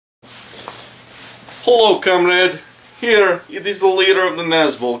Hello, comrade. Here, it is the leader of the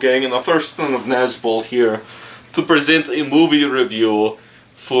Nazbol Gang and the first son of Nazbol here to present a movie review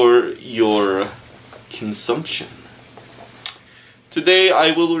for your consumption. Today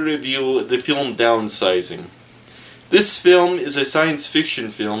I will review the film Downsizing. This film is a science fiction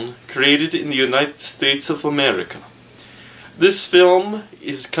film created in the United States of America. This film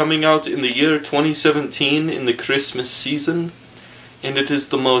is coming out in the year 2017 in the Christmas season, and it is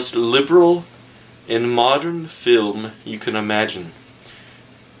the most liberal and modern film you can imagine.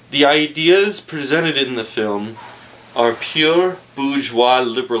 The ideas presented in the film are pure bourgeois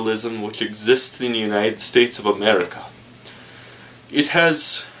liberalism which exists in the United States of America. It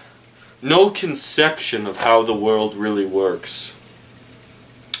has no conception of how the world really works.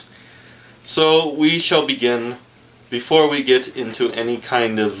 So we shall begin. Before we get into any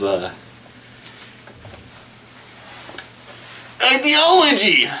kind of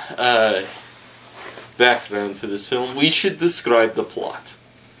ideology background to this film, we should describe the plot.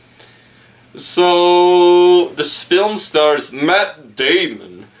 So this film stars Matt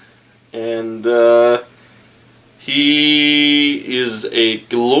Damon, and he is a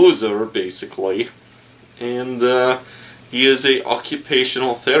loser basically, and he is an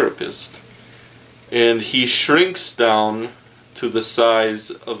occupational therapist. And he shrinks down to the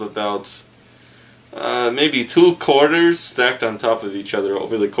size of about maybe 2 quarters stacked on top of each other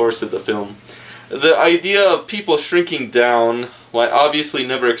over the course of the film. The idea of people shrinking down, while obviously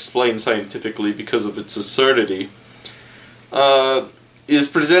never explained scientifically because of its absurdity, is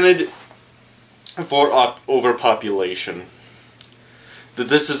presented for overpopulation. That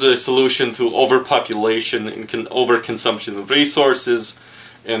this is a solution to overpopulation and overconsumption of resources.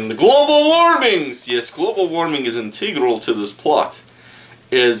 And the global warmings! Yes, global warming is integral to this plot.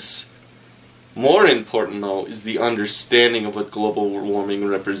 More important, though, is the understanding of what global warming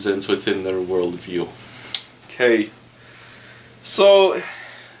represents within their worldview. Okay, so,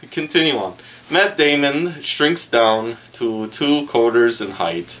 continue on. Matt Damon shrinks down to 2 quarters in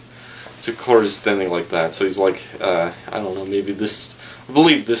height. 2 quarters standing like that, so he's like, I don't know, maybe this, I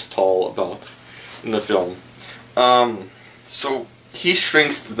believe this tall about in the film. So he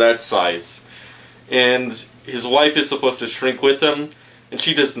shrinks to that size, and his wife is supposed to shrink with him, and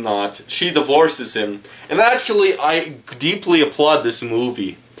she does not. She divorces him, and actually I deeply applaud this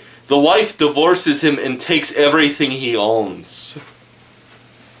movie. The wife divorces him and takes everything he owns.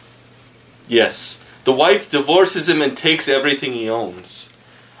 Yes, the wife divorces him and takes everything he owns.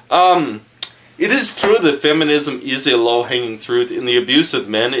 It is true that feminism is a low-hanging fruit, and the abuse of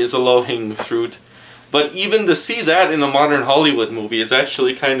men is a low-hanging fruit. But even to see that in a modern Hollywood movie is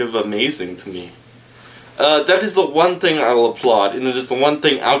actually kind of amazing to me. That is the one thing I'll applaud, and it is the one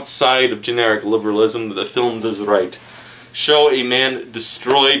thing outside of generic liberalism that the film does right. Show a man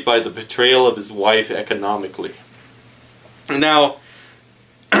destroyed by the betrayal of his wife economically. Now,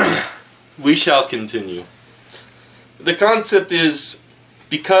 we shall continue. The concept is,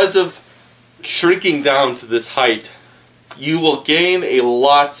 because of shrinking down to this height, you will gain a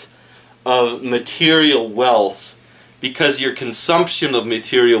lot of material wealth because your consumption of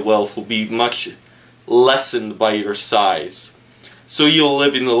material wealth will be much lessened by your size. So you'll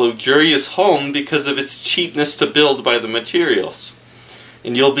live in a luxurious home because of its cheapness to build by the materials.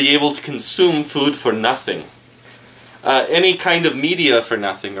 And you'll be able to consume food for nothing. Any kind of media for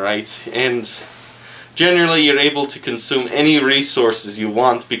nothing, right? And generally you're able to consume any resources you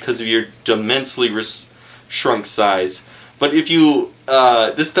want because of your immensely shrunk size. But if you,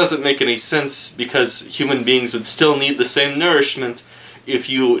 this doesn't make any sense because human beings would still need the same nourishment if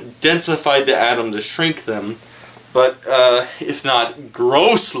you densified the atom to shrink them, but if not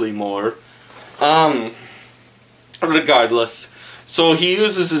grossly more. Regardless, so he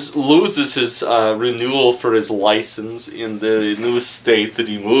loses his renewal for his license in the new state that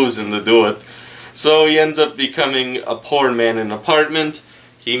he moves in to do it. So he ends up becoming a poor man in an apartment.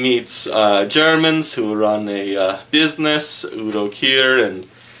 He meets Germans who run a business, Udo Kier and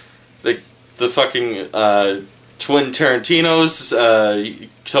the fucking twin Tarantinos,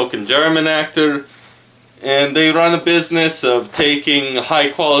 token German actor, and they run a business of taking high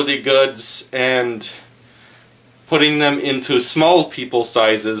quality goods and putting them into small people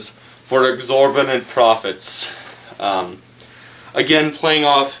sizes for exorbitant profits. Again, playing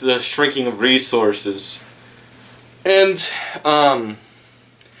off the shrinking of resources. And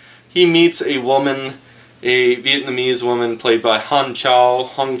he meets a woman, a Vietnamese woman played by Hong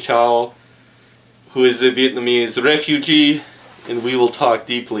Chow, who is a Vietnamese refugee, and we will talk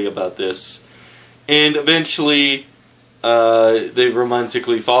deeply about this. And eventually, they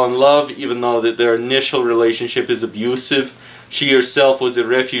romantically fall in love, even though that their initial relationship is abusive. She herself was a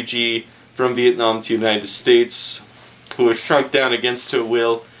refugee from Vietnam to the United States, who was shrunk down against her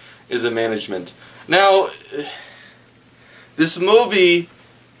will as a management. Now, this movie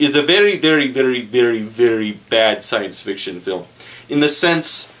is a very, very, very, very, very bad science fiction film. In the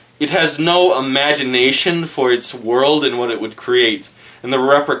sense, it has no imagination for its world and what it would create, and the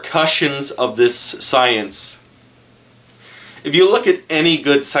repercussions of this science. If you look at any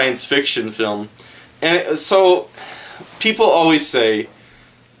good science fiction film, and so people always say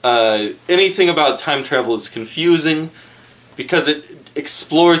anything about time travel is confusing because it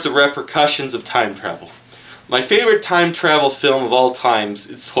explores the repercussions of time travel. My favorite time travel film of all times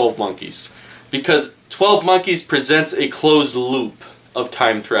is 12 Monkeys, because 12 Monkeys presents a closed loop of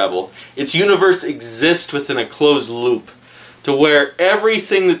time travel. Its universe exists within a closed loop, to where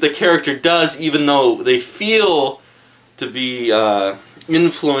everything that the character does, even though they feel to be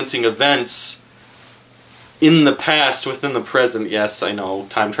influencing events in the past within the present. Yes, I know,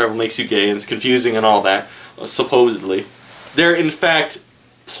 time travel makes you gay and it's confusing and all that, supposedly. They're in fact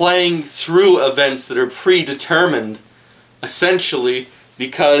playing through events that are predetermined, essentially,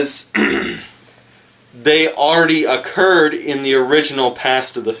 because they already occurred in the original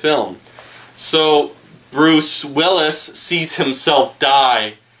past of the film. So Bruce Willis sees himself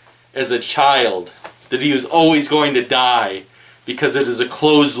die as a child, that he was always going to die because it is a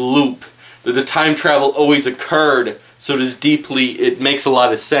closed loop, that the time travel always occurred, so it makes a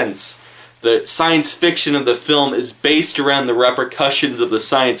lot of sense. The science fiction of the film is based around the repercussions of the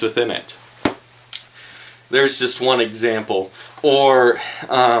science within it. There's just one example. Or,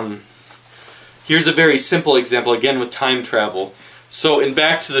 here's a very simple example, again with time travel. So in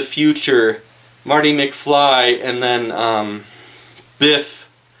Back to the Future, Marty McFly and then Biff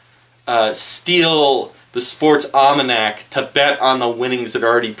steal the sports almanac to bet on the winnings that are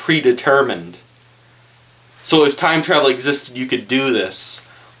already predetermined. So if time travel existed, you could do this.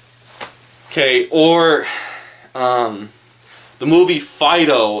 Okay, or the movie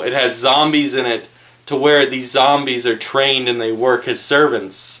Fido, it has zombies in it to where these zombies are trained and they work as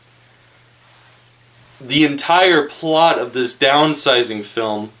servants. The entire plot of this Downsizing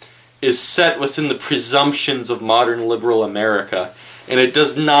film is set within the presumptions of modern liberal America, and it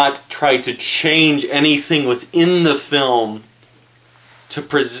does not try to change anything within the film.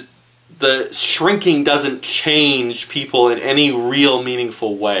 The shrinking doesn't change people in any real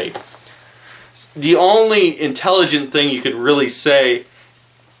meaningful way. The only intelligent thing you could really say,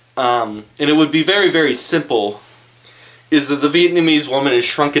 and it would be very, very simple, is that the Vietnamese woman is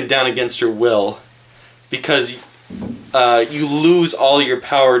shrunken down against her will, because you lose all your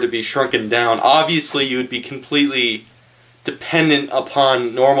power to be shrunken down. Obviously, you would be completely dependent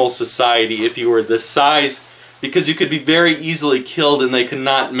upon normal society if you were this size, because you could be very easily killed and they could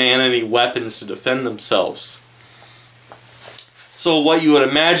not man any weapons to defend themselves. So what you would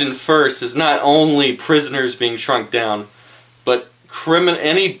imagine first is not only prisoners being shrunk down, but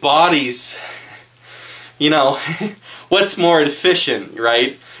any bodies, you know, what's more efficient,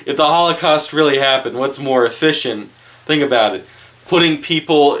 right? If the Holocaust really happened, what's more efficient? Think about it. Putting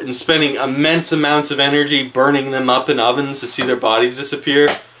people and spending immense amounts of energy burning them up in ovens to see their bodies disappear,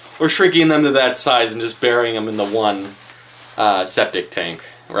 or shrinking them to that size and just burying them in the one septic tank,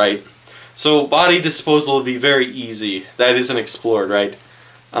 right? So body disposal would be very easy. That isn't explored, right?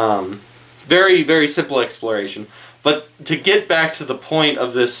 Very, very simple exploration. But to get back to the point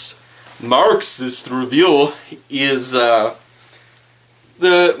of this Marxist review is the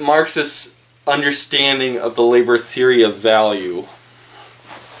Marxist understanding of the labor theory of value.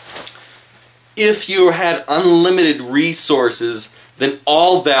 If you had unlimited resources, then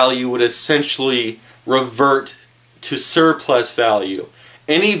all value would essentially revert to surplus value.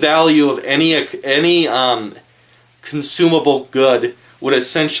 Any value of any consumable good would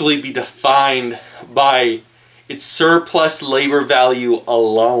essentially be defined by its surplus labor value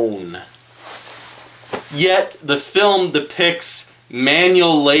alone. Yet the film depicts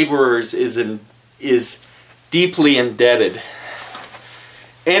manual laborers is deeply indebted.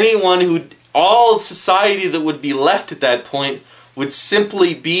 All society that would be left at that point would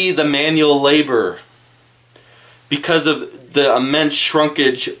simply be the manual laborer, because of the immense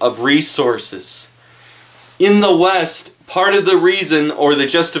shrinkage of resources. In the West, part of the reason or the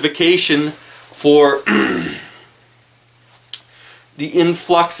justification for the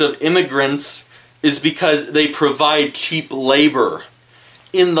influx of immigrants is because they provide cheap labor.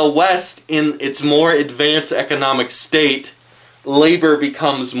 In the West, in its more advanced economic state, labor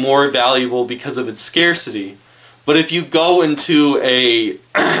becomes more valuable because of its scarcity. But if you go into a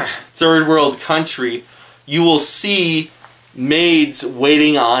third world country, you will see maids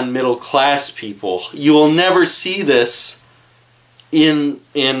waiting on middle class people. You will never see this in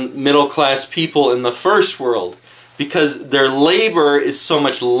middle-class people in the first world, because their labor is so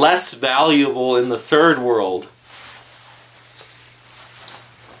much less valuable in the third world.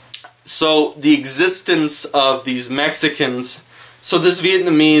 So the existence of these Mexicans, so this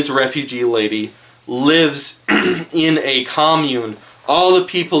Vietnamese refugee lady lives in a commune. All the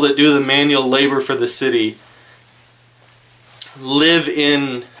people that do the manual labor for the city live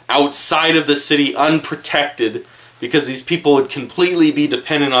outside of the city unprotected, because these people would completely be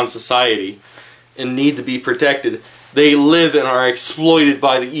dependent on society and need to be protected. They live and are exploited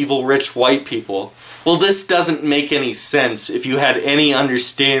by the evil rich white people. Well, this doesn't make any sense if you had any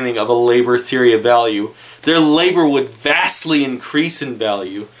understanding of a labor theory of value. Their labor would vastly increase in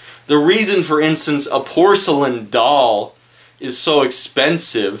value. The reason, for instance, a porcelain doll is so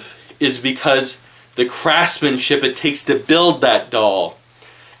expensive is because the craftsmanship it takes to build that doll.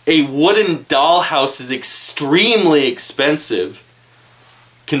 A wooden dollhouse is extremely expensive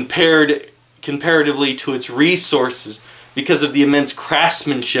comparatively to its resources, because of the immense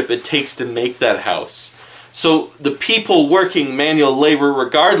craftsmanship it takes to make that house. So the people working manual labor,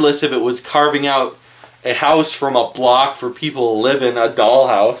 regardless if it was carving out a house from a block for people to live in, a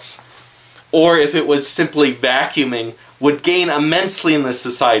dollhouse, or if it was simply vacuuming, would gain immensely in this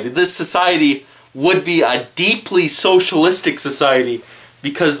society. This society would be a deeply socialistic society,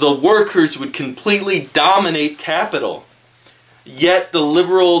 because the workers would completely dominate capital. Yet the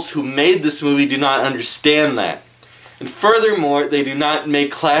liberals who made this movie do not understand that. And furthermore, they do not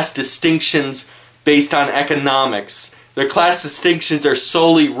make class distinctions based on economics. Their class distinctions are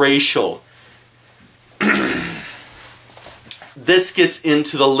solely racial. This gets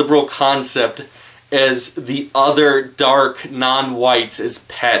into the liberal concept as the other dark non-whites as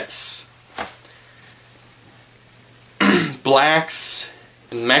pets. Blacks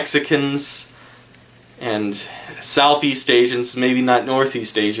and Mexicans and Southeast Asians, maybe not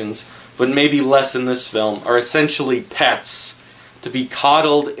Northeast Asians, but maybe less in this film, are essentially pets to be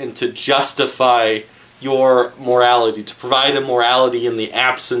coddled and to justify your morality, to provide a morality in the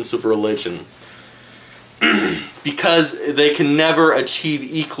absence of religion. Because they can never achieve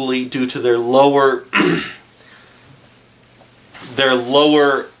equally due to their lower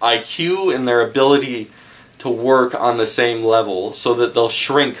IQ and their ability to work on the same level, so that they'll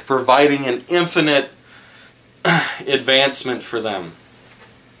shrink, providing an infinite advancement for them.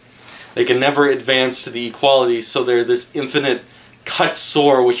 They can never advance to the equality, so they're this infinite cut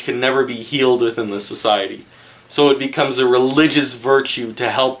sore which can never be healed within the society. So it becomes a religious virtue to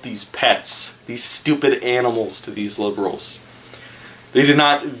help these pets, these stupid animals, to these liberals. They do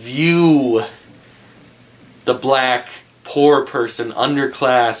not view the black, poor person,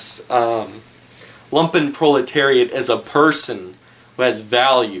 underclass, lumpen proletariat as a person who has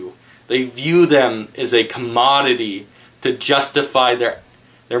value. They view them as a commodity to justify their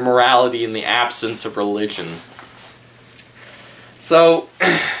morality in the absence of religion. So,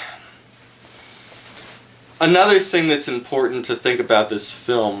 another thing that's important to think about this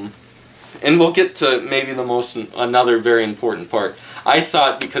film, and we'll get to maybe another very important part. I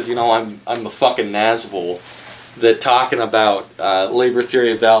thought, because, you know, I'm a fucking Nazbol, that talking about labor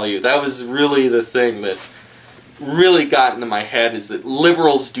theory of value, that was really the thing that really got into my head, is that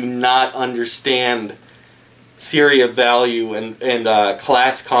liberals do not understand theory of value and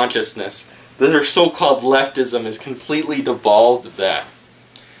class consciousness. Their so-called leftism is completely devolved of that.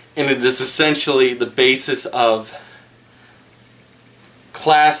 And it is essentially the basis of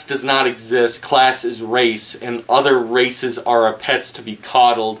class does not exist, class is race, and other races are our pets to be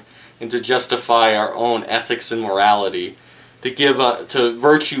coddled and to justify our own ethics and morality, to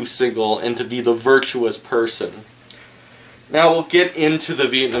virtue signal and to be the virtuous person. Now we'll get into the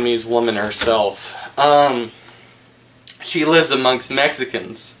Vietnamese woman herself. She lives amongst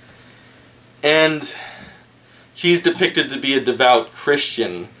Mexicans, and she's depicted to be a devout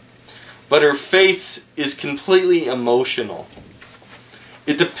Christian, but her faith is completely emotional.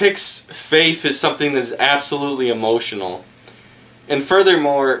 It depicts faith as something that is absolutely emotional. And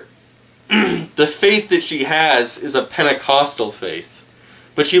furthermore, the faith that she has is a Pentecostal faith.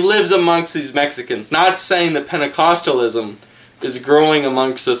 But she lives amongst these Mexicans, not saying that Pentecostalism is growing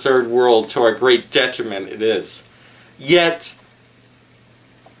amongst the third world to our great detriment. It is. Yet,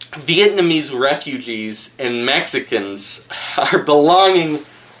 Vietnamese refugees and Mexicans are belonging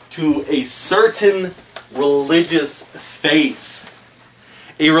to a certain religious faith.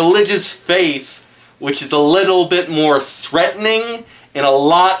 A religious faith which is a little bit more threatening and a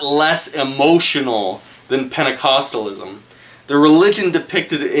lot less emotional than Pentecostalism. The religion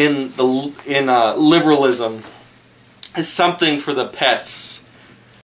depicted in liberalism is something for the pets.